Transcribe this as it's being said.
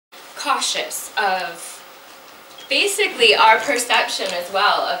cautious of basically our perception as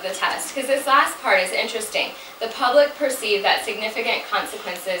well of the test, because this last part is interesting. The public perceive that significant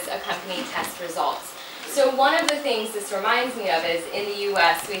consequences accompany test results. So one of the things this reminds me of is in the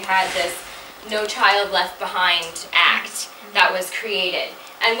U.S. we had this No Child Left Behind Act that was created.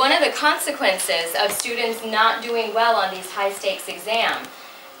 And one of the consequences of students not doing well on these high-stakes exams,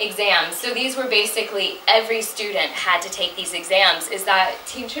 so these were basically every student had to take these exams, is that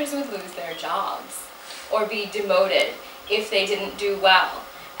teachers would lose their jobs or be demoted if they didn't do well.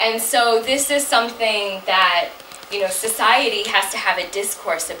 And so this is something that, you know, society has to have a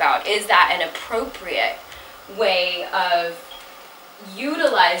discourse about. Is that an appropriate way of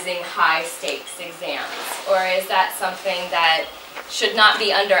utilizing high-stakes exams? Or is that something that should not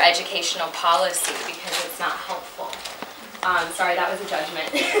be under educational policy because it's not helpful? Sorry, that was a judgment.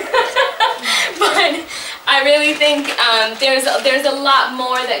 But I really think there's a lot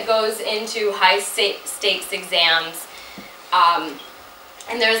more that goes into high-stakes exams,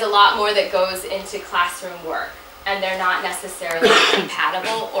 and there's a lot more that goes into classroom work, and they're not necessarily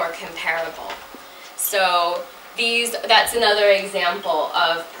compatible or comparable. So that's another example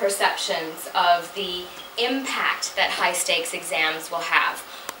of perceptions of the impact that high-stakes exams will have.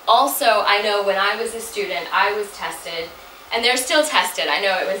 Also, I know when I was a student, I was tested, and they're still tested. I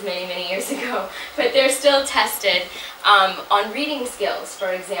know it was many, many years ago, but they're still tested on reading skills,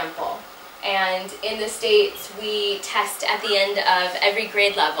 for example. And in the States, we test at the end of every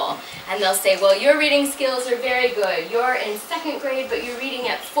grade level. And they'll say, well, your reading skills are very good. You're in 2nd grade, but you're reading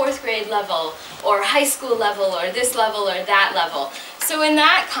at 4th grade level, or high school level, or this level, or that level. So in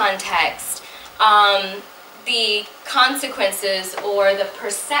that context, the consequences or the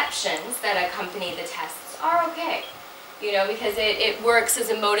perceptions that accompany the tests are okay. You know, because it works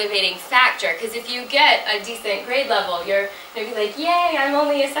as a motivating factor. Because if you get a decent grade level, you're going to be like, yay, I'm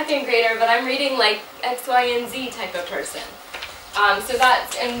only a 2nd grader, but I'm reading like X, Y, and Z type of person. So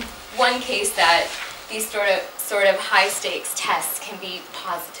that's in one case that these sort of high-stakes tests can be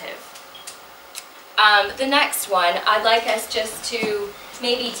positive. The next one, I'd like us just to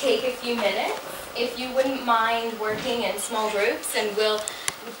maybe take a few minutes, if you wouldn't mind working in small groups, and we'll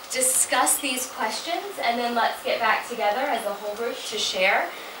discuss these questions, and then let's get back together as a whole group to share.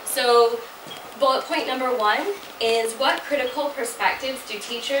 So bullet point number 1 is, what critical perspectives do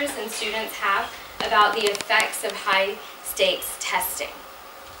teachers and students have about the effects of high-stakes testing?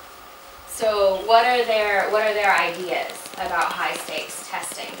 So what are their ideas about high-stakes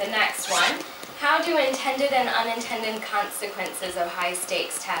testing? The next one, how do intended and unintended consequences of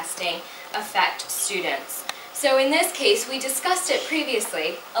high-stakes testing affect students? So in this case, we discussed it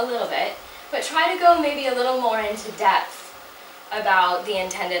previously a little bit, but try to go maybe a little more into depth about the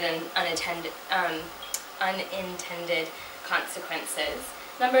intended and unintended consequences.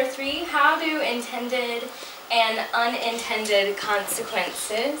 Number 3, how do intended and unintended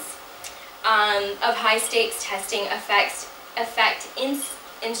consequences of high-stakes testing affect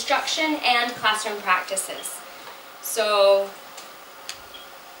instruction and classroom practices? So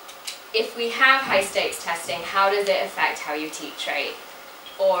if we have high-stakes testing, how does it affect how you teach, right?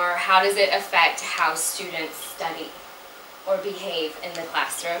 Or how does it affect how students study or behave in the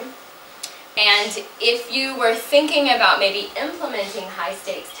classroom? And if you were thinking about maybe implementing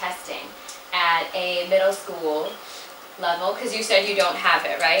high-stakes testing at a middle school level, because you said you don't have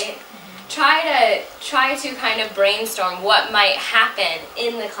it, right? Try to kind of brainstorm what might happen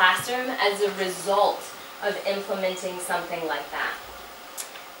in the classroom as a result of implementing something like that.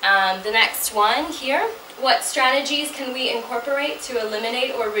 The next one here, what strategies can we incorporate to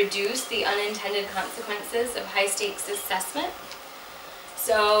eliminate or reduce the unintended consequences of high-stakes assessment?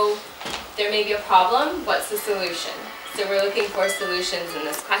 So there may be a problem, what's the solution? So we're looking for solutions in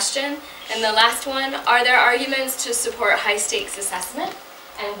this question. And the last one, are there arguments to support high-stakes assessment?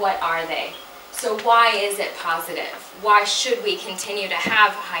 And what are they? So why is it positive? Why should we continue to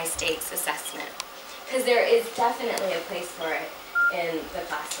have high-stakes assessment? Because there is definitely a place for it in the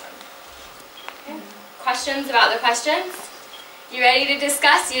classroom. Okay. Questions about the questions? You ready to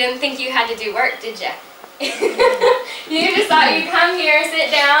discuss? You didn't think you had to do work, did you? You just thought you'd come here, sit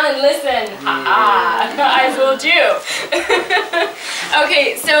down, and listen. Ha-ha, I fooled you.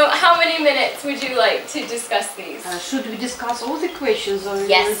 Okay, so how many minutes would you like to discuss these? Should we discuss all the questions, or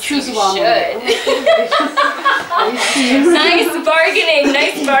yes, choose you one? Should. Nice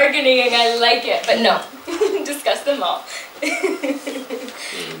bargaining, I like it. But no, discuss them all.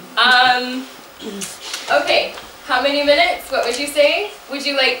 Okay, how many minutes? What would you say? Would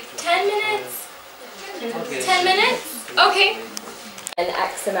you like 10 minutes? Okay. 10 minutes? Okay. An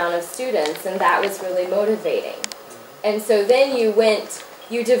X amount of students, and that was really motivating. And so then you went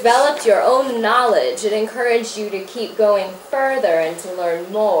You developed your own knowledge. It encouraged you to keep going further and to learn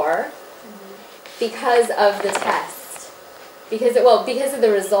more because of the test. Because of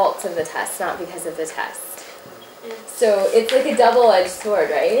the results of the test, not because of the test. So it's like a double-edged sword,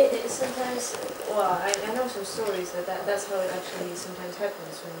 right? Sometimes, well, I know some stories that's how it actually sometimes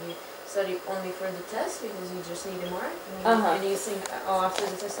happens when you study only for the test because you just need a mark, and you think, oh, after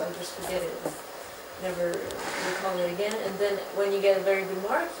the test I'll just forget it and never recall it again. And then when you get a very good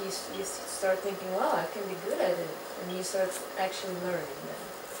mark, you start thinking, well, I can be good at it, and you start actually learning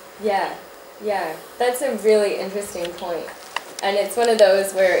then. Yeah, that's a really interesting point. And it's one of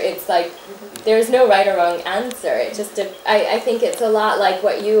those where it's like, there's no right or wrong answer. It just, I think it's a lot like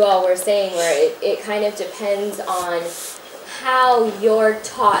what you all were saying, where it kind of depends on how you're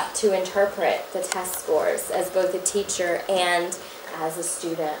taught to interpret the test scores as both a teacher and as a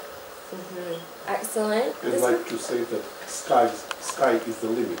student. Excellent. I'd like to say that sky is the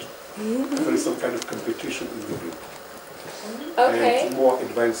limit. There is some kind of competition in the group. Okay. And more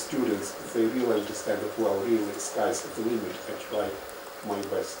advanced students, if they really understand that, well, really, sky's the limit, I try my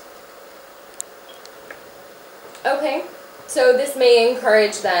best. Okay. So this may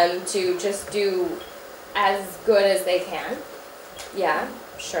encourage them to just do as good as they can. Yeah,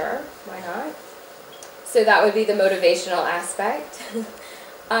 sure. Why not? So that would be the motivational aspect.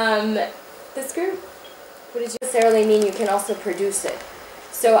 This group, what does necessarily mean you can also produce it?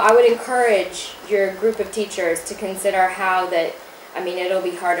 So I would encourage your group of teachers to consider how that, I mean, it'll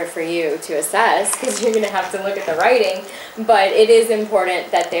be harder for you to assess because you're going to have to look at the writing, but it is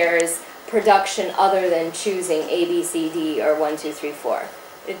important that there's production other than choosing A, B, C, D, or 1, 2, 3, 4.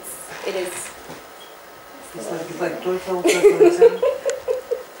 It is. It's like TOEFL exam.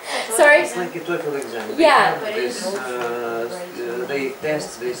 Sorry? It's like a TOEFL exam. Yeah. They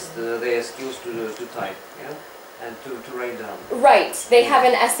test their skills to type, yeah, and to write down. Right. They have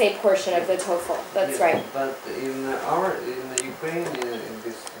an essay portion of the TOEFL. That's Yeah, right. But in Ukraine, even in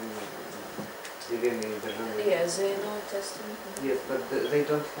the Yes, they know testing. yes, but they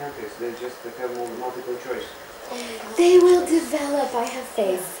don't have this. They just have multiple choice. They will develop. I have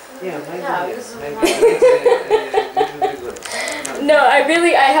faith. Yeah, maybe. Yeah, Yes, because maybe it will be good. No, I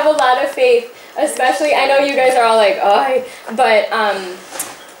have a lot of faith. Especially, I know you guys are all like, oh, but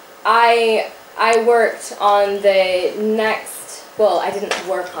I worked on the next. Well, I didn't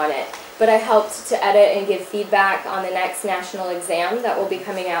work on it, but I helped to edit and give feedback on the next national exam that will be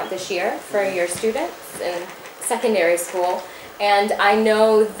coming out this year for your students in secondary school. And I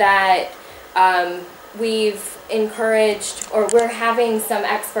know that we've encouraged, or we're having some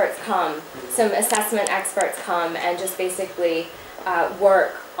experts come, some assessment experts come and just basically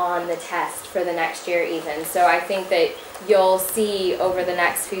work on the test for the next year even. So I think that you'll see over the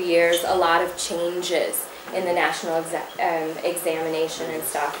next few years a lot of changes in the national examination and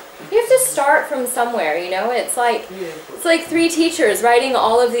stuff. You have to start from somewhere, you know? It's like 3 teachers writing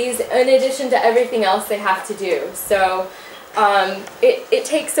all of these in addition to everything else they have to do. So it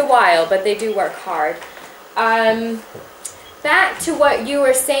takes a while, but they do work hard. Back to what you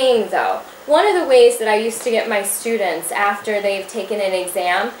were saying though, one of the ways that I used to get my students after they've taken an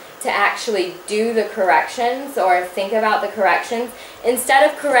exam to actually do the corrections or think about the corrections, instead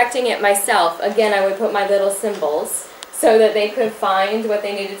of correcting it myself, again I would put my little symbols so that they could find what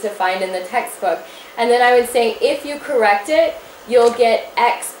they needed to find in the textbook. And then I would say, if you correct it, you'll get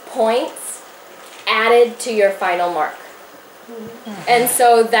X points added to your final mark. And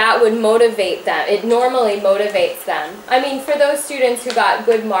so that would motivate them. It normally motivates them. I mean, for those students who got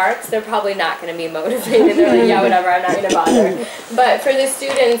good marks, they're probably not going to be motivated. They're like, yeah, whatever, I'm not going to bother. But for the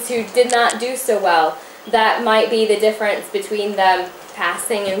students who did not do so well, that might be the difference between them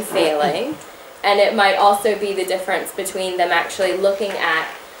passing and failing. And it might also be the difference between them actually looking at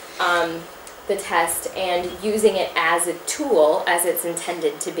the test and using it as a tool as it's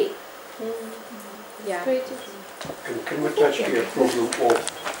intended to be. Yeah. And can we touch here problem of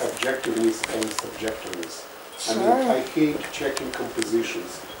objectiveness and subjectiveness? Sure. I mean, I hate checking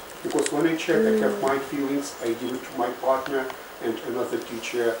compositions, because when I check, I have my feelings, I give it to my partner, and another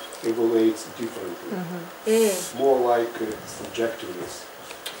teacher evaluates differently. More like subjectiveness.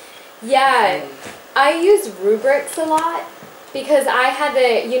 Yeah, I use rubrics a lot because I had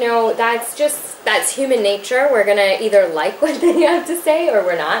to, you know, that's human nature. We're going to either like what they have to say or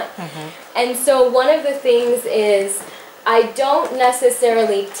we're not. And so one of the things is I don't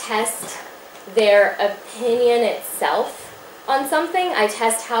necessarily test their opinion itself on something. I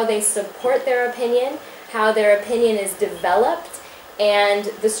test how they support their opinion, how their opinion is developed, and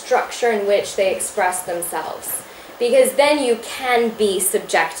the structure in which they express themselves. Because then you can be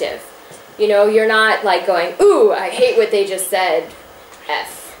subjective. You know, you're not like going, ooh, I hate what they just said,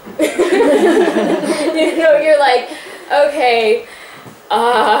 F. You know, you're like, okay,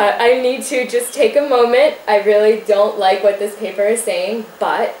 I need to just take a moment. I really don't like what this paper is saying,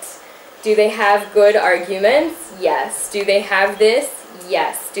 but do they have good arguments? Yes. Do they have this?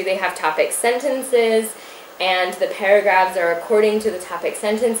 Yes. Do they have topic sentences? And the paragraphs are according to the topic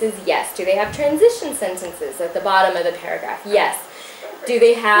sentences? Yes. Do they have transition sentences at the bottom of the paragraph? Yes. Do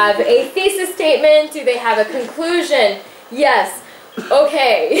they have a thesis statement? Do they have a conclusion? Yes.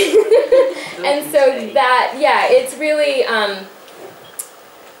 Okay. And so that, yeah, it's really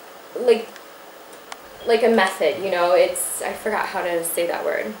like a method, you know, it's, I forgot how to say that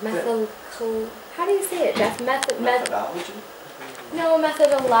word. How do you say it, Jeff? Methodology? No,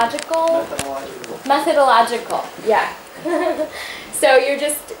 methodological. Methodological. Methodological, yeah. So you're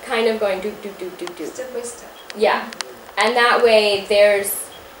just kind of going do. Step by step. Yeah. And that way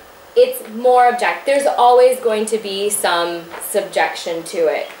it's more objective. There's always going to be some subjection to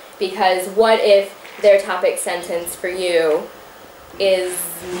it. Because what if their topic sentence for you is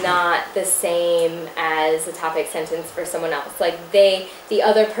not the same as a topic sentence for someone else? Like the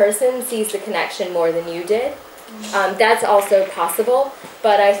other person sees the connection more than you did. That's also possible,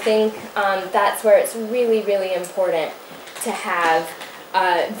 but I think that's where it's really, really important to have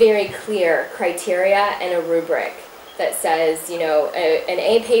very clear criteria and a rubric that says, you know, an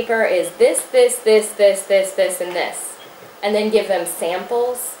A paper is this, and this. And then give them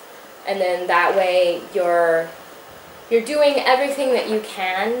samples, and then that way you're doing everything that you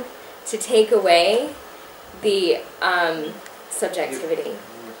can to take away the subjectivity.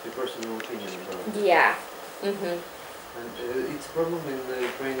 The personal opinion about it. Yeah. Mm-hmm. And it's a problem in the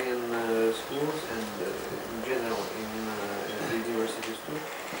Ukrainian schools and in general in the universities too.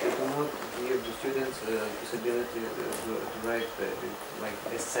 They do not give the students the possibility to write like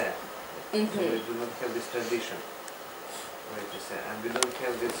essay. Mm-hmm. So we do not have this tradition, write essay, and we don't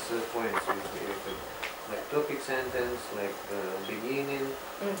have these points like topic sentence, like beginning.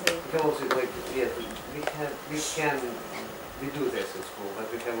 Mm-hmm. We can also like we do this at school, but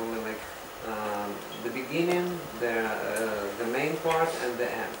we have only like the beginning, the main part, and the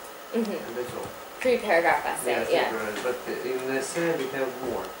end, and that's all. Pre-paragraph essay, yeah. But in the essay we have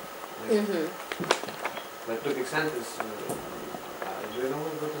more. Like, like topic sentence. Do you know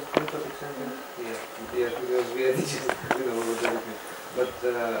what is topic sentence? Yeah, because we are teachers, we know what does it mean. But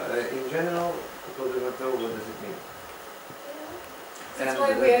in general, people do not know what does it mean. That's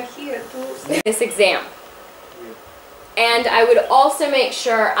why we are here to... This exam. And I would also make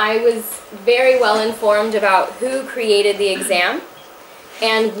sure I was very well informed about who created the exam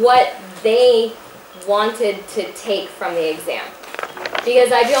and what they wanted to take from the exam.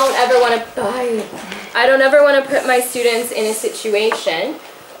 Because I don't ever want to put my students in a situation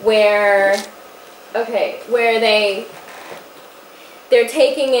where they're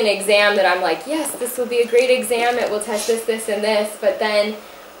taking an exam that I'm like, yes, this will be a great exam, it will test this, this, and this, but then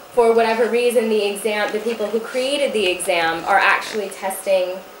for whatever reason the people who created the exam are actually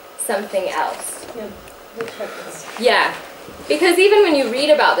testing something else. Yeah, because even when you read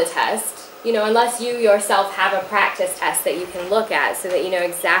about the test, you know, unless you yourself have a practice test that you can look at so that you know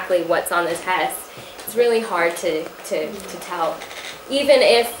exactly what's on the test, it's really hard to tell. Even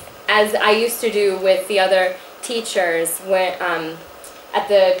if, as I used to do with the other teachers, when at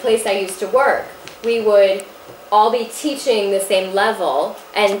the place I used to work, we would all be teaching the same level,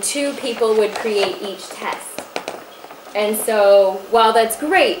 and 2 people would create each test. And so, while that's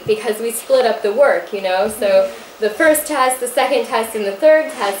great because we split up the work, you know, so the first test, the second test, and the third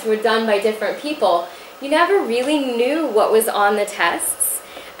test were done by different people, you never really knew what was on the tests.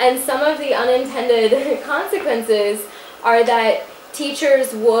 And some of the unintended consequences are that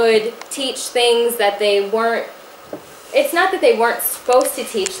teachers would teach things that they weren't, it's not that they weren't supposed to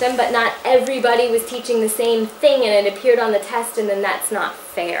teach them, but not everybody was teaching the same thing and it appeared on the test, and then that's not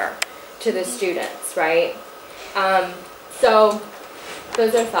fair to the students, right? So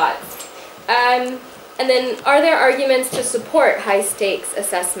those are thoughts. And then, are there arguments to support high-stakes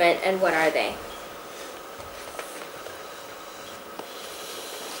assessment, and what are they?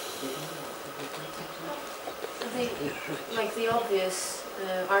 I think, like, the obvious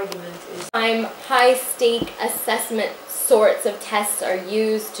argument is... High-stake assessment sorts of tests are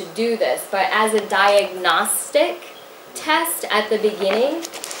used to do this, but as a diagnostic test at the beginning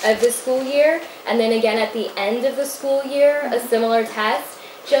of the school year, and then again at the end of the school year, a similar test,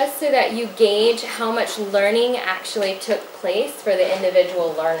 just so that you gauge how much learning actually took place for the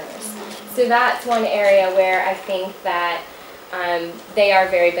individual learners. So that's one area where I think that they are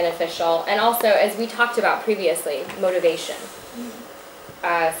very beneficial. And also, as we talked about previously, motivation.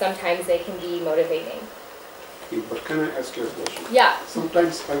 Sometimes they can be motivating. But can I ask you a question? Yeah.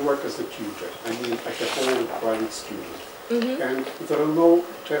 Sometimes I work as a tutor. I mean, I have only private students. And there are no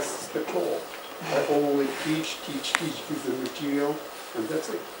tests at all. I only teach, give the material, and that's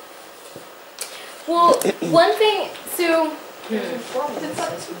it. Well, one thing, so, yeah,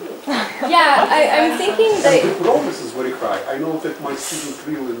 I'm thinking And that, the progress is very high. I know that my student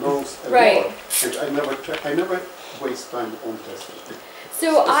really knows a Right. lot, and I never waste time on testing.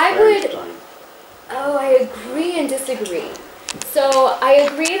 so I would, I agree and disagree. So I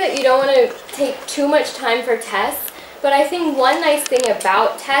agree that you don't want to take too much time for tests, but I think one nice thing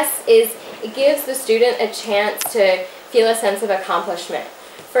about tests is it gives the student a chance to feel a sense of accomplishment.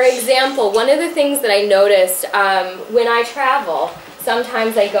 For example, one of the things that I noticed when I travel,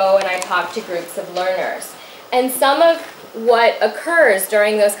 sometimes I go and I talk to groups of learners. And some of what occurs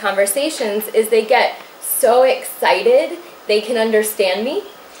during those conversations is they get so excited they can understand me.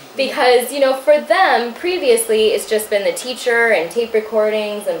 Because, you know, for them, previously, it's just been the teacher and tape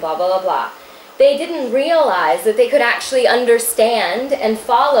recordings and blah, blah, blah, blah. They didn't realize that they could actually understand and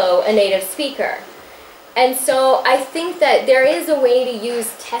follow a native speaker. And so I think that there is a way to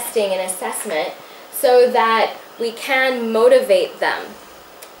use testing and assessment so that we can motivate them.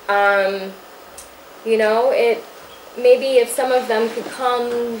 You know, maybe if some of them could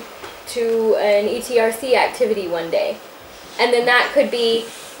come to an ETRC activity one day, and then that could be,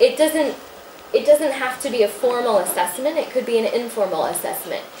 it doesn't have to be a formal assessment, it could be an informal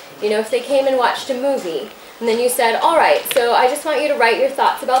assessment. You know, if they came and watched a movie, and then you said, all right, so I just want you to write your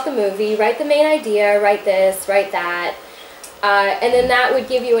thoughts about the movie, write the main idea, write this, write that, and then that would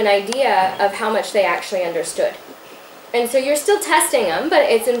give you an idea of how much they actually understood. And so you're still testing them, but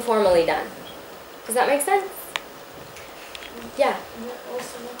it's informally done. Does that make sense? Yeah.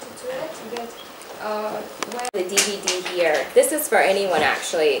 The DVD here, this is for anyone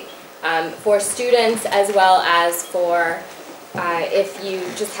actually, for students as well as for if you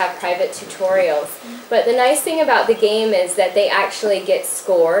just have private tutorials. But the nice thing about the game is that they actually get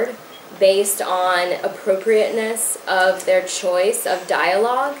scored based on appropriateness of their choice of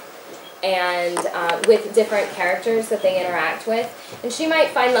dialogue and with different characters that they interact with. And she might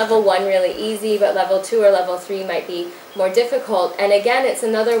find level 1 really easy, but level 2 or level 3 might be more difficult. And again, it's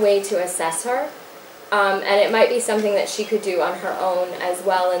another way to assess her. And it might be something that she could do on her own as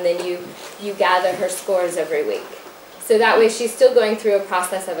well, and then you gather her scores every week. So that way she's still going through a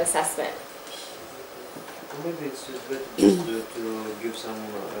process of assessment. Maybe it's just better to give some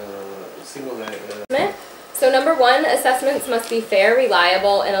similar... So number 1, assessments must be fair,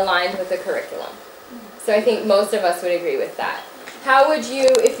 reliable, and aligned with the curriculum. So I think most of us would agree with that. How would you,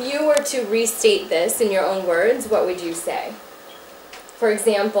 if you were to restate this in your own words, what would you say? For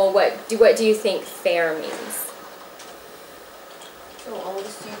example, what do you think fair means? So all the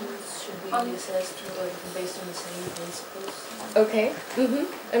students should be assessed based on the same principles. Okay.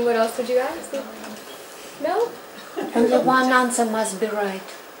 And what else would you add? No? Only one answer must be right.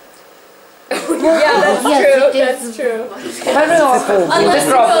 Yeah, that's true. That's true. Very often. Unless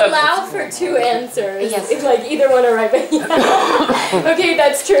you allow for 2 answers. Yes. It's like either one are right, but yeah. Okay,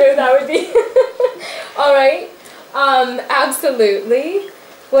 that's true. That would be. All right. Absolutely.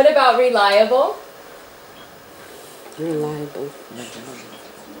 What about reliable? Reliable.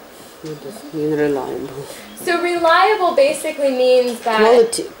 What does it mean, reliable? So reliable basically means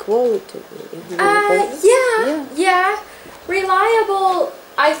that... Quality. Yeah. Reliable,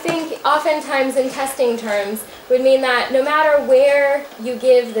 I think, oftentimes in testing terms, would mean that no matter where you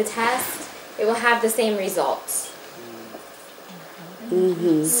give the test, it will have the same results.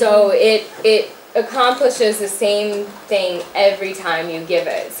 So it accomplishes the same thing every time you give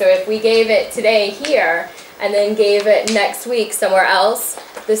it. So if we gave it today here, and then gave it next week somewhere else,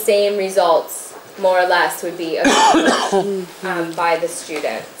 the same results, more or less, would be accomplished by the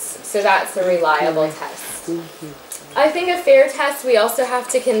students. So that's a reliable test. I think a fair test, we also have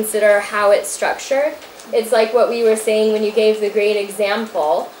to consider how it's structured. It's like what we were saying when you gave the great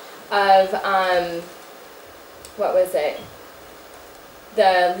example of, what was it?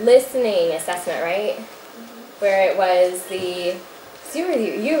 The listening assessment, right? Where it was the,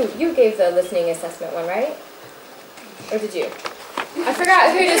 you gave the listening assessment one, right? Or did you? I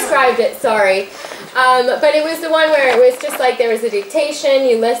forgot who described it, sorry. But it was the one where it was just like there was a dictation,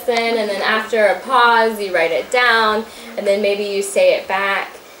 you listen, and then after a pause, you write it down, and then maybe you say it back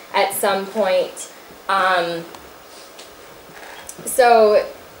at some point. So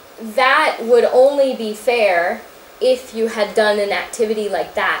that would only be fair if you had done an activity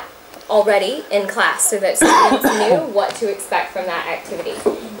like that already in class so that students knew what to expect from that activity.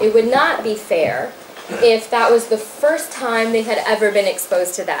 It would not be fair if that was the first time they had ever been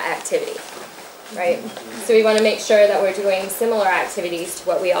exposed to that activity. right? So we want to make sure that we're doing similar activities to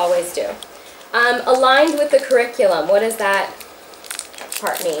what we always do. Aligned with the curriculum, what does that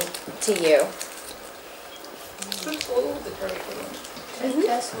part mean to you? Should follow the curriculum.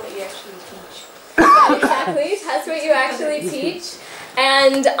 Test what you actually teach. Yeah, exactly. Test what you actually teach.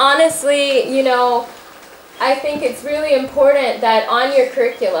 And honestly, you know, I think it's really important that on your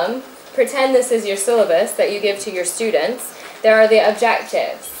curriculum, pretend this is your syllabus that you give to your students, there are the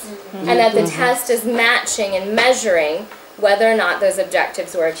objectives. And that the test is matching and measuring whether or not those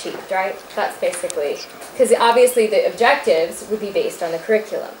objectives were achieved, right? That's basically, because obviously the objectives would be based on the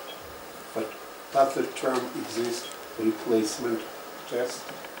curriculum. But does the term exist, replacement test?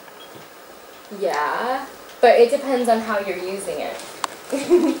 Yeah, but it depends on how you're using it.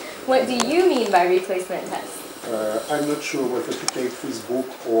 What do you mean by replacement test? I'm not sure whether to take this book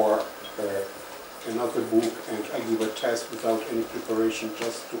or another book and I give a test without any preparation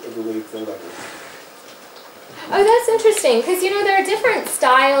just to evaluate the level. Oh, that's interesting, because you know there are different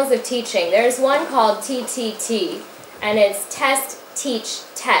styles of teaching. There's one called TTT, and it's test, teach,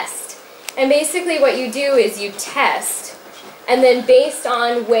 test. And basically what you do is you test, and then based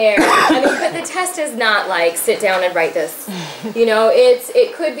on where, I mean, but the test is not like sit down and write this. You know,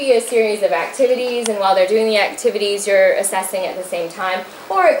 it could be a series of activities, and while they're doing the activities, you're assessing at the same time.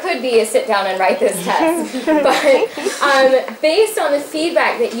 Or it could be a sit down and write this test. But based on the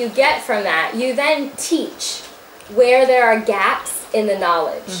feedback that you get from that, you then teach where there are gaps in the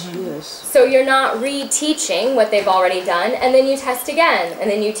knowledge. Yes. So you're not reteaching what they've already done, and then you test again, and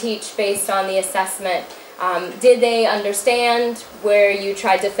then you teach based on the assessment. Did they understand where you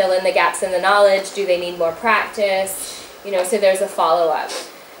tried to fill in the gaps in the knowledge? Do they need more practice? You know, so there's a follow-up.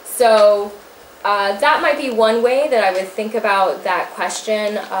 So that might be one way that I would think about that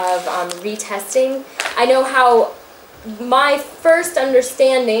question of retesting. I know how my first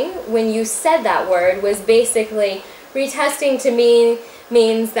understanding when you said that word was basically retesting to me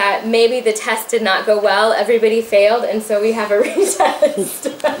means that maybe the test did not go well, everybody failed, and so we have a retest.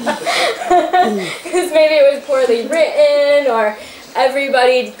 Because maybe it was poorly written, or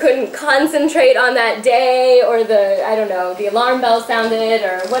everybody couldn't concentrate on that day, or I don't know, the alarm bell sounded,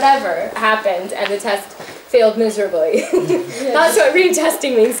 or whatever happened, and the test failed miserably. That's what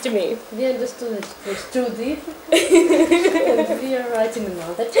retesting means to me. We understood it was too deep, and we are writing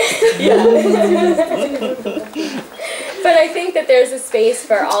another test. But I think that there's a space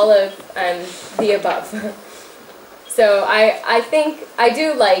for all of the above. So I think I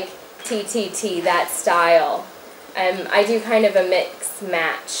do like TTT, that style. I do kind of a mix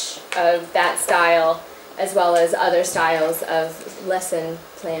match of that style as well as other styles of lesson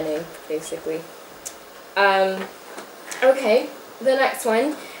planning, basically. Okay, the next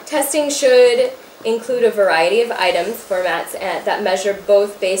one. Testing should include a variety of items, formats that measure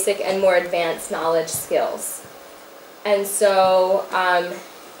both basic and more advanced knowledge skills. And so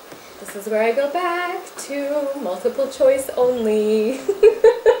this is where I go back to multiple choice only.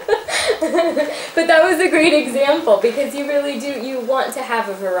 But that was a great example, because you really do, you want to have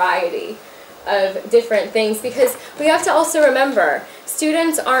a variety of different things, because we have to also remember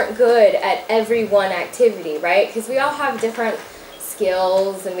students aren't good at every one activity, right? Because we all have different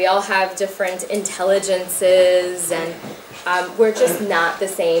skills and we all have different intelligences, and we're just not the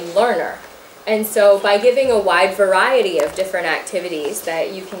same learner. And so by giving a wide variety of different activities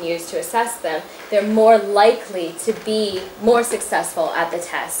that you can use to assess them, they're more likely to be more successful at the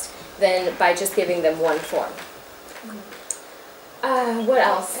test than by just giving them one form. What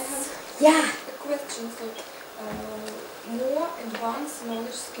else? I have Yeah. a question. So, more advanced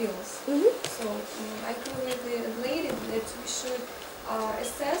knowledge skills. So, I completely related that we should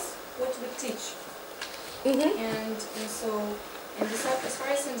assess what we teach. And so, as far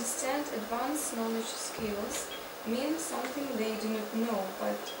as I understand, advanced knowledge skills mean something they do not know,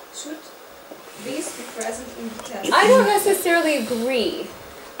 but should these be present in the test? I don't necessarily agree.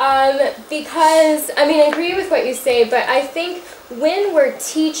 Because, I mean, I agree with what you say, but I think when we're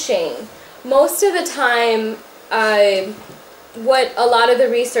teaching, most of the time, what a lot of the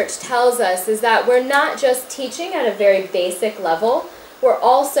research tells us is that we're not just teaching at a very basic level, we're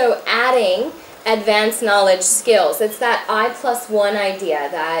also adding advanced knowledge skills. It's that I+1 idea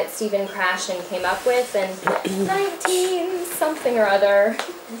that Stephen Krashen came up with in 19-something or other,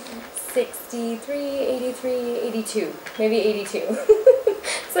 63, 83, 82, maybe 82.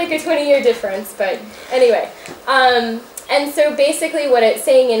 It's like a 20-year difference, but anyway. And so basically what it's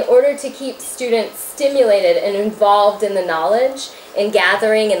saying, in order to keep students stimulated and involved in the knowledge and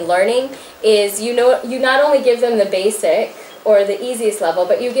gathering and learning, is you not only give them the basic or the easiest level,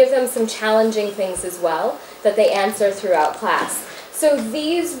 but you give them some challenging things as well that they answer throughout class. So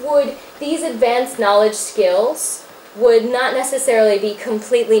these would these advanced knowledge skills would not necessarily be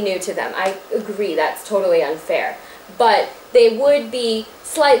completely new to them. I agree, that's totally unfair. But they would be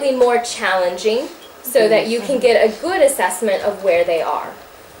slightly more challenging so that you can get a good assessment of where they are.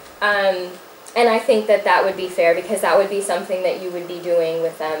 And I think that that would be fair because that would be something that you would be doing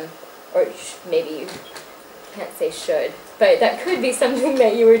with them, or maybe you can't say should, but that could be something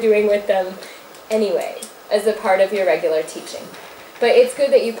that you were doing with them anyway as a part of your regular teaching. But it's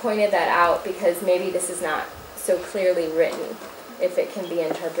good that you pointed that out because maybe this is not so clearly written if it can be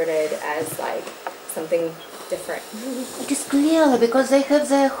interpreted as like something different. It is clearly because they have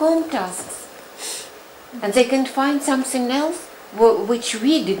their home tasks and they can find something else which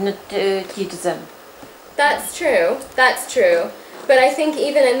we did not teach them. That's true. That's true. But I think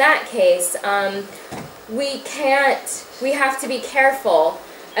even in that case, we have to be careful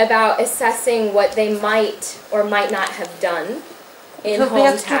about assessing what they might or might not have done in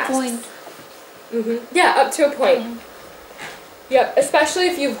home tasks. Yeah, up to a point. Yep, especially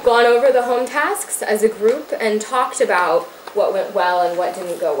if you've gone over the home tasks as a group and talked about what went well and what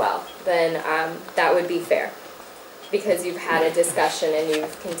didn't go well, then that would be fair. Because you've had a discussion and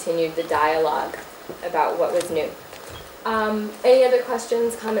you've continued the dialogue about what was new. Any other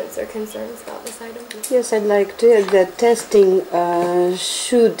questions, comments, or concerns about this item? Yes, I'd like to add that testing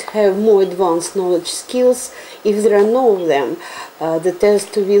should have more advanced knowledge skills. If there are no of them, the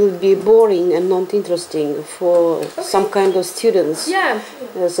test will be boring and not interesting for some kind of students. Yeah.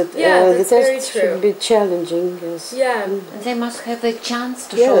 Yes, that's the very test true. should be challenging. Yes. Yeah. They must have a chance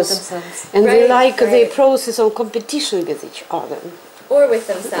to show themselves. And they like the right. process of competition with each other. Or with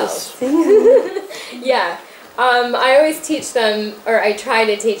themselves. Yeah. I always teach them, or I try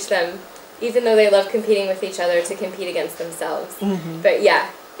to teach them, even though they love competing with each other, to compete against themselves. But yeah,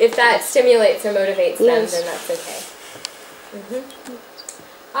 if that stimulates or motivates them, then that's okay.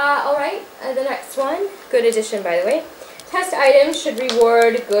 All right, the next one, good addition by the way. Test items should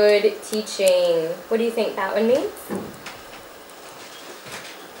reward good teaching. What do you think that one means?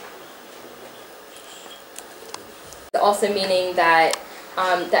 Also meaning that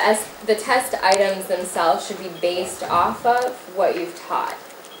the test items themselves should be based off of what you've taught.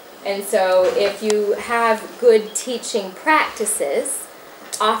 And so if you have good teaching practices,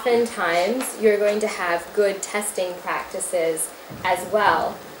 oftentimes you're going to have good testing practices as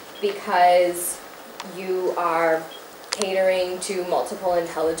well because you are catering to multiple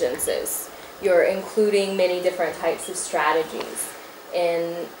intelligences. You're including many different types of strategies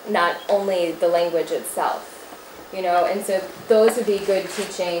in not only the language itself. You know, and so those would be good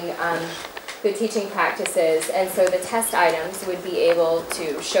teaching practices, and so the test items would be able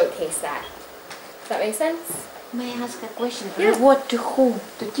to showcase that. Does that make sense? May I ask a question? Yeah. Reward to whom?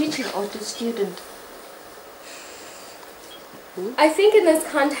 To teacher or to student? I think in this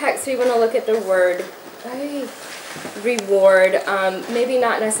context we want to look at the word reward, maybe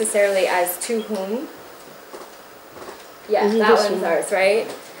not necessarily as to whom. Yeah, that one's ours, right?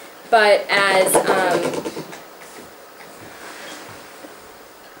 But as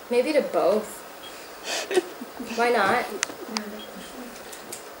maybe to both. Why not?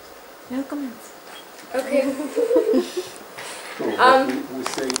 No comments. Okay. So we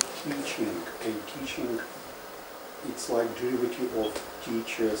say teaching, and teaching, it's like derivative of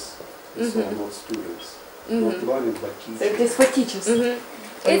teachers, and so not students. Not learning, but teaching. So it is for teachers.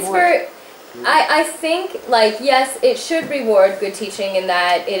 It's for, I think, like, yes, it should reward good teaching in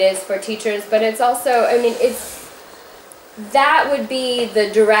that it is for teachers, but it's also, I mean, that would be the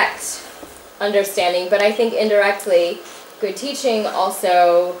direct understanding, but I think indirectly, good teaching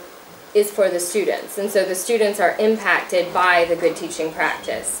also is for the students, and so the students are impacted by the good teaching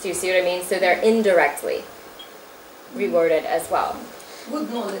practice. Do you see what I mean? So they're indirectly rewarded as well.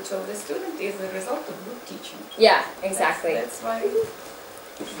 Good knowledge of the student is a result of good teaching. Yeah, exactly. That's why.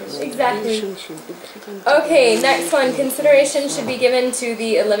 Exactly. Okay, next one. Consideration should be given to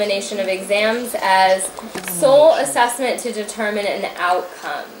the elimination of exams as sole assessment to determine an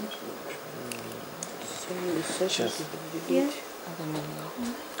outcome. Yeah?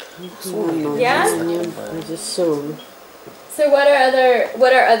 So what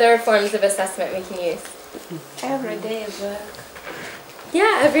are other forms of assessment we can use? Everyday work.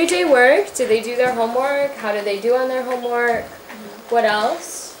 Yeah, everyday work. Do they do their homework? How do they do on their homework? What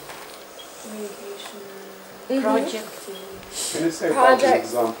else? Communication. Project. Can I say about an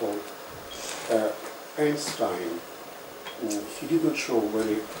example? Einstein, he didn't show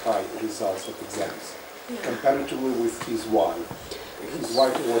very high results of exams, comparatively with his wife. His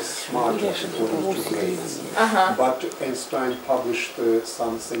wife was smarter according to grades. But Einstein published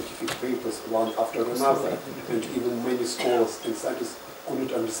some scientific papers one after another, and even many scholars and scientists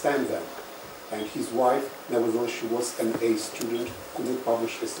couldn't understand them. And his wife, nevertheless, she was an A student, couldn't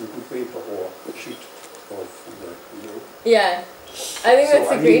publish a single paper or a sheet of that, you know. Yeah, I think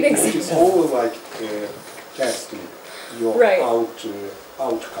that's a great It example. is all like testing your Right.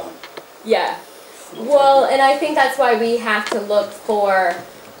 outcome. Yeah. Well, and I think that's why we have to look for,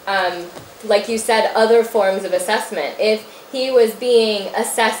 like you said, other forms of assessment. If he was being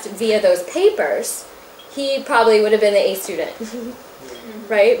assessed via those papers, he probably would have been the A student,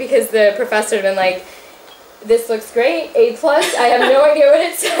 right? Because the professor would have been like, this looks great, A+, I have no idea what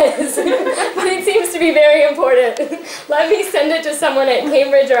it says, but it seems to be very important. Let me send it to someone at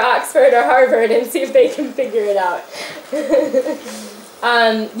Cambridge or Oxford or Harvard and see if they can figure it out.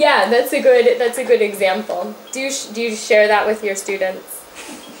 Yeah, that's a good example. Do you share that with your students?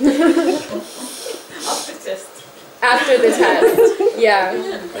 After test. After the test, yeah.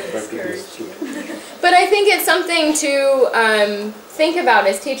 But I think it's something to think about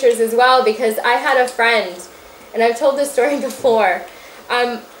as teachers as well, because I had a friend, and I've told this story before.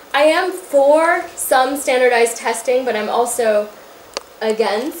 I am for some standardized testing, but I'm also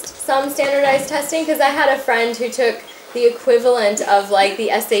against some standardized testing, because I had a friend who took the equivalent of like the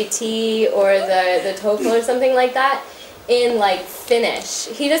SAT or the TOEFL or something like that in like Finnish.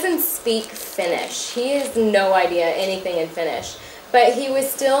 He doesn't speak Finnish. He has no idea anything in Finnish. But he was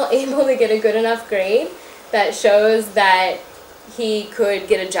still able to get a good enough grade that shows that he could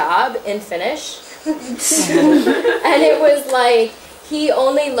get a job in Finnish. And it was like he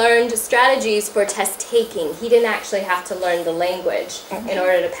only learned strategies for test taking. He didn't actually have to learn the language in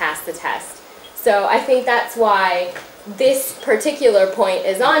order to pass the test. So I think that's why this particular point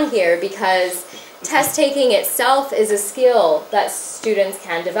is on here, because test taking itself is a skill that students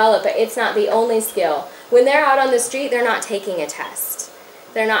can develop, but it's not the only skill. When they're out on the street, they're not taking a test.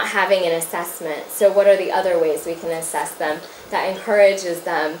 They're not having an assessment. So what are the other ways we can assess them that encourages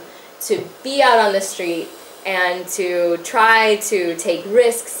them to be out on the street and to try to take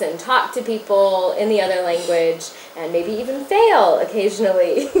risks and talk to people in the other language and maybe even fail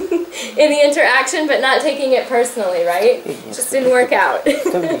occasionally in the interaction, but not taking it personally, right? Just didn't work out. But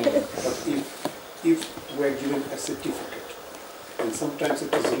if we're given a certificate, and sometimes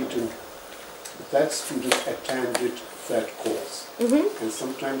it is written that student attended that course, and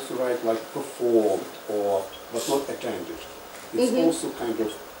sometimes you write like performed or but not attended. It's also kind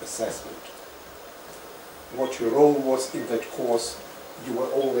of assessment. What your role was in that course, you were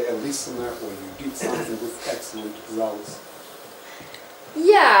only a listener or you did something with excellent results.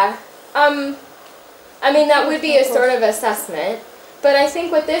 Yeah, I mean that would be a sort of assessment, but I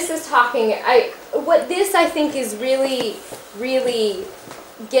think what this is what this I think is really, really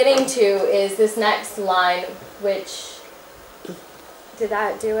getting to is this next line, which, did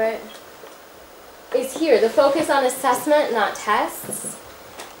that do it? Is here, the focus on assessment, not tests.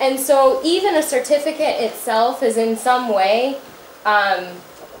 And so even a certificate itself is in some way,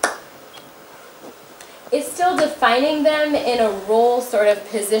 it's still defining them in a role sort of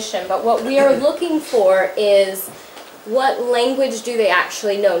position, but what we are looking for is what language do they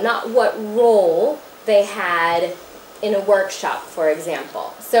actually know, not what role they had in a workshop, for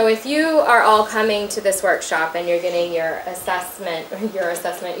example. So if you are all coming to this workshop and you're getting your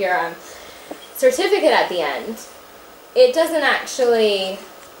your certificate at the end, it doesn't actually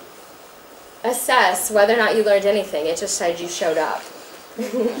assess whether or not you learned anything. It just said you showed up.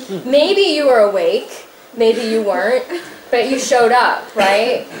 Maybe you were awake, maybe you weren't, but you showed up,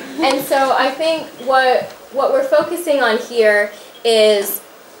 right? And so I think what we're focusing on here is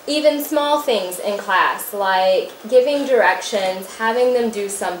even small things in class, like giving directions, having them do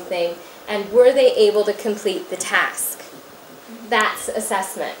something, and were they able to complete the task? That's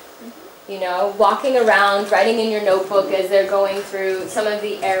assessment. You know, walking around, writing in your notebook as they're going through some of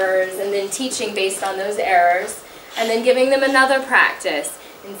the errors, and then teaching based on those errors, and then giving them another practice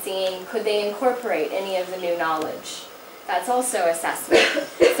and seeing could they incorporate any of the new knowledge. That's also assessment.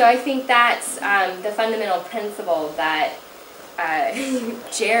 So I think that's the fundamental principle that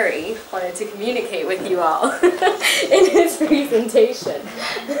Jerry wanted to communicate with you all in his presentation.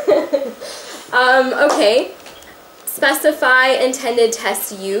 Okay, specify intended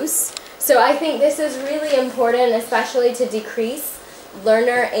test use. So I think this is really important, especially to decrease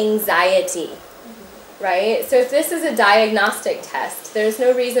learner anxiety, right? So if this is a diagnostic test, there's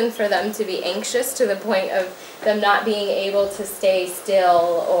no reason for them to be anxious to the point of them not being able to stay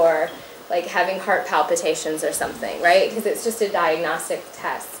still or like having heart palpitations or something, right? Because it's just a diagnostic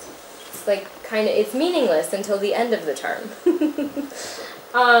test. It's like it's meaningless until the end of the term.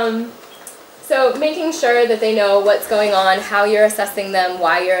 So making sure that they know what's going on, how you're assessing them,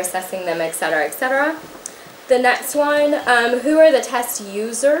 why you're assessing them, etc., etc. The next one, who are the test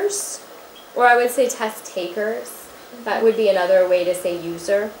users? Or I would say test takers. That would be another way to say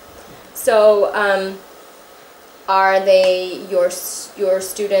user. So, are they your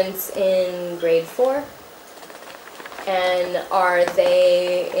students in grade 4? And are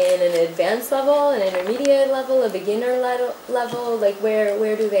they in an advanced level, an intermediate level, a beginner level? Like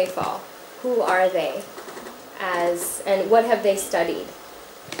where do they fall? Who are they? And what have they studied?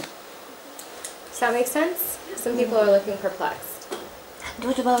 Does that make sense? Some people are looking perplexed.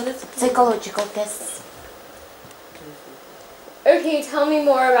 What about psychological tests? Okay, tell me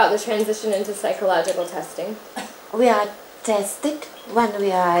more about the transition into psychological testing. We are tested when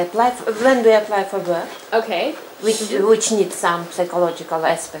we apply for work, Okay. which needs some psychological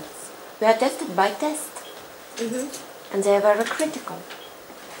aspects. We are tested by test, and they are very critical,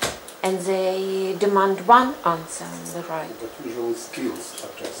 and they demand one answer on the right. But usually skills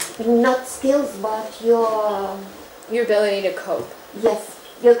are tested. Not skills, but your Your ability to cope.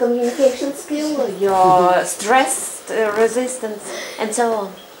 your communication skill, your stress resistance, and so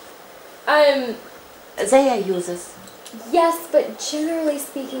on. They are users. Yes, but generally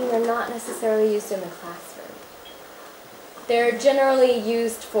speaking, they're not necessarily used in the classroom. They're generally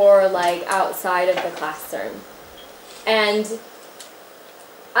used for like outside of the classroom. And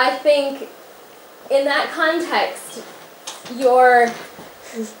I think in that context,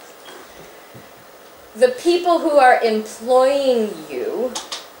 the people who are employing you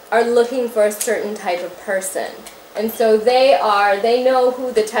are looking for a certain type of person. And so they know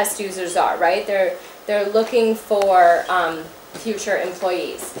who the test users are, right? They're looking for future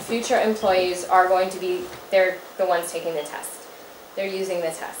employees. Future employees are going to be, they're the ones taking the test. They're using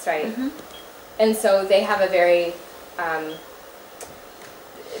the test, right? And so they have a very,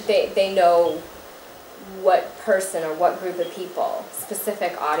 they know what person or what group of people,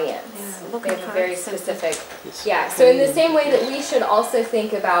 specific audience. They have a very specific, so in the same way that we should also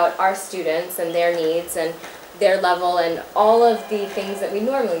think about our students and their needs and their level and all of the things that we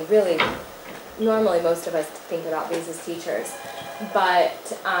normally most of us think about these as teachers,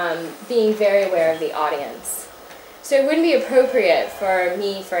 but being very aware of the audience. So it wouldn't be appropriate for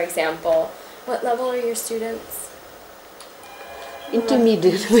me, for example, what level are your students?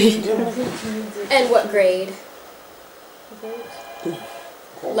 Intermediate. And what grade?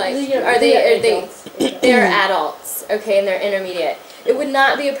 Like, are they, they're adults, okay, and they're intermediate. It would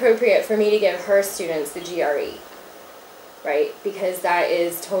not be appropriate for me to give her students the GRE, right? Because that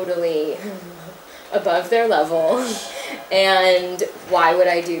is totally above their level, and why would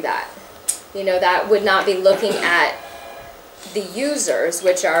I do that? You know, that would not be looking at the users,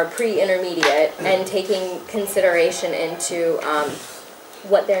 which are pre-intermediate, and taking consideration into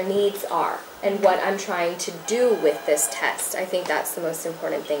what their needs are and what I'm trying to do with this test. I think that's the most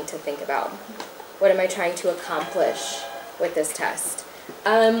important thing to think about. What am I trying to accomplish with this test?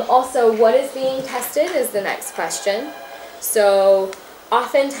 Also, what is being tested is the next question. So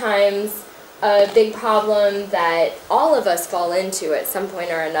oftentimes, a big problem that all of us fall into at some point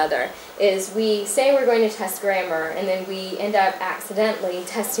or another is we say we're going to test grammar and then we end up accidentally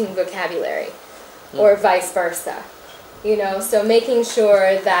testing vocabulary or vice versa. You know, so making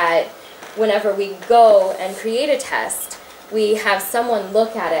sure that whenever we go and create a test, we have someone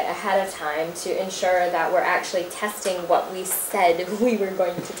look at it ahead of time to ensure that we're actually testing what we said we were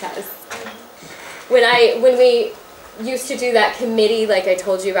going to test. When we used to do that committee, like I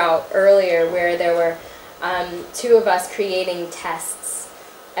told you about earlier, where there were 2 of us creating tests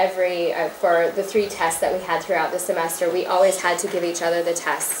for the 3 tests that we had throughout the semester, we always had to give each other the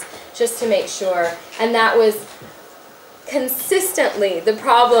tests just to make sure. And that was consistently the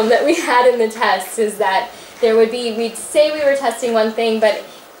problem that we had in the tests, is that we'd say we were testing one thing, but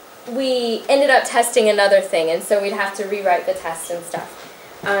we ended up testing another thing, and so we'd have to rewrite the test and stuff.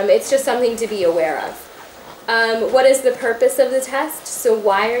 It's just something to be aware of. What is the purpose of the test? So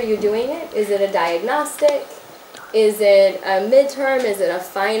why are you doing it? Is it a diagnostic? Is it a midterm? Is it a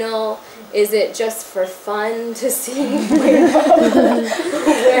final? Is it just for fun to see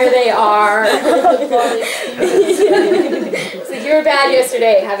where they are? So you were bad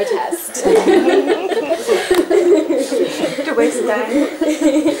yesterday, have a test. To waste time.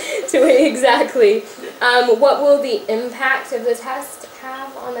 Exactly. What will the impact of the test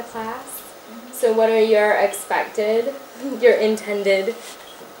have on the class? So what are your expected, your intended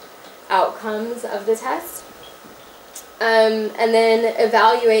outcomes of the test? And then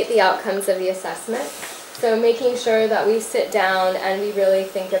evaluate the outcomes of the assessment. So making sure that we sit down and we really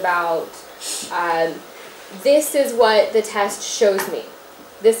think about, this is what the test shows me.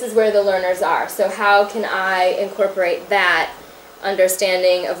 This is where the learners are. So how can I incorporate that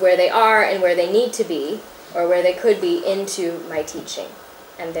understanding of where they are and where they need to be or where they could be, into my teaching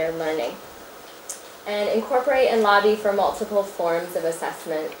and their learning. And incorporate and lobby for multiple forms of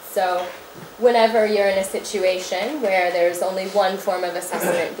assessment. So whenever you're in a situation where there's only one form of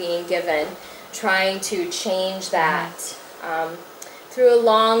assessment being given, trying to change that through a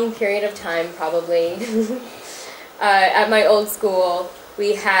long period of time, probably. At my old school,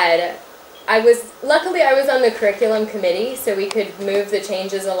 we had, luckily I was on the curriculum committee, so we could move the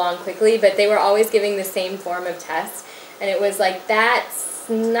changes along quickly, but they were always giving the same form of test, and it was like, that's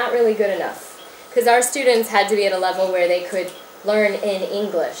not really good enough. Because our students had to be at a level where they could learn in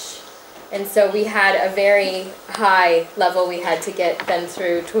English. And so we had a very high level we had to get them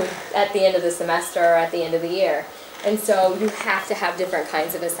through at the end of the semester or at the end of the year. And so you have to have different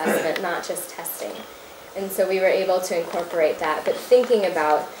kinds of assessment, not just testing. And so we were able to incorporate that. But thinking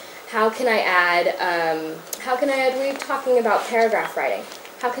about how can I add, we were talking about paragraph writing.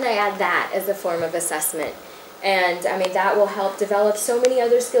 How can I add that as a form of assessment? And I mean, that will help develop so many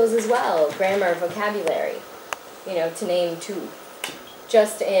other skills as well, grammar, vocabulary, you know, to name two,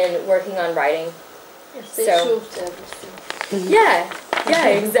 just in working on writing. Yes, So, yeah,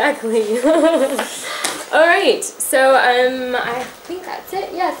 exactly. All right, so I think that's it.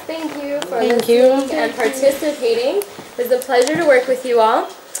 Yes, thank you for listening and participating. It was a pleasure to work with you all.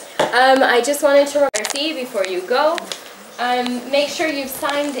 I just wanted to remind you before you go, make sure you've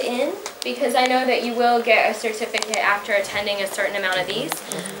signed in, because I know that you will get a certificate after attending a certain amount of these.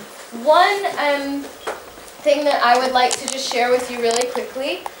 One thing that I would like to just share with you really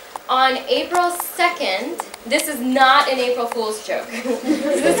quickly, on April 2nd, this is not an April Fool's joke, this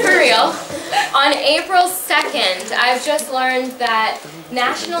is for real. On April 2nd, I've just learned that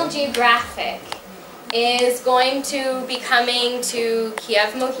National Geographic is going to be coming to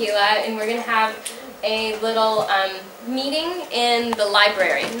Kyiv-Mohyla, and we're going to have a little meeting in the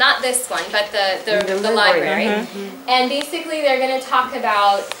library. Not this one, but the library. And basically they're going to talk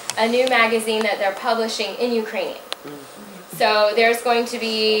about a new magazine that they're publishing in Ukrainian. So there's going to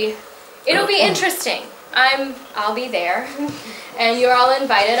be, it'll be interesting. I'll be there, and you're all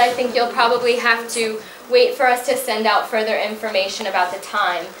invited. I think you'll probably have to wait for us to send out further information about the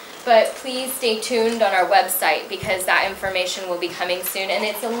time, but please stay tuned on our website, because that information will be coming soon, and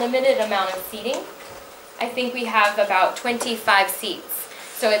it's a limited amount of seating. I think we have about 25 seats,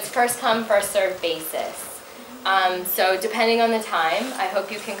 so it's first come, first served basis. So depending on the time, I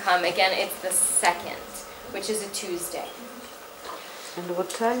hope you can come. Again, it's the 2nd, which is a Tuesday. And what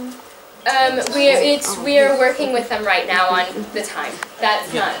time? We are working with them right now on the time.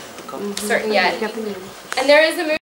 That's not certain yet. And there is a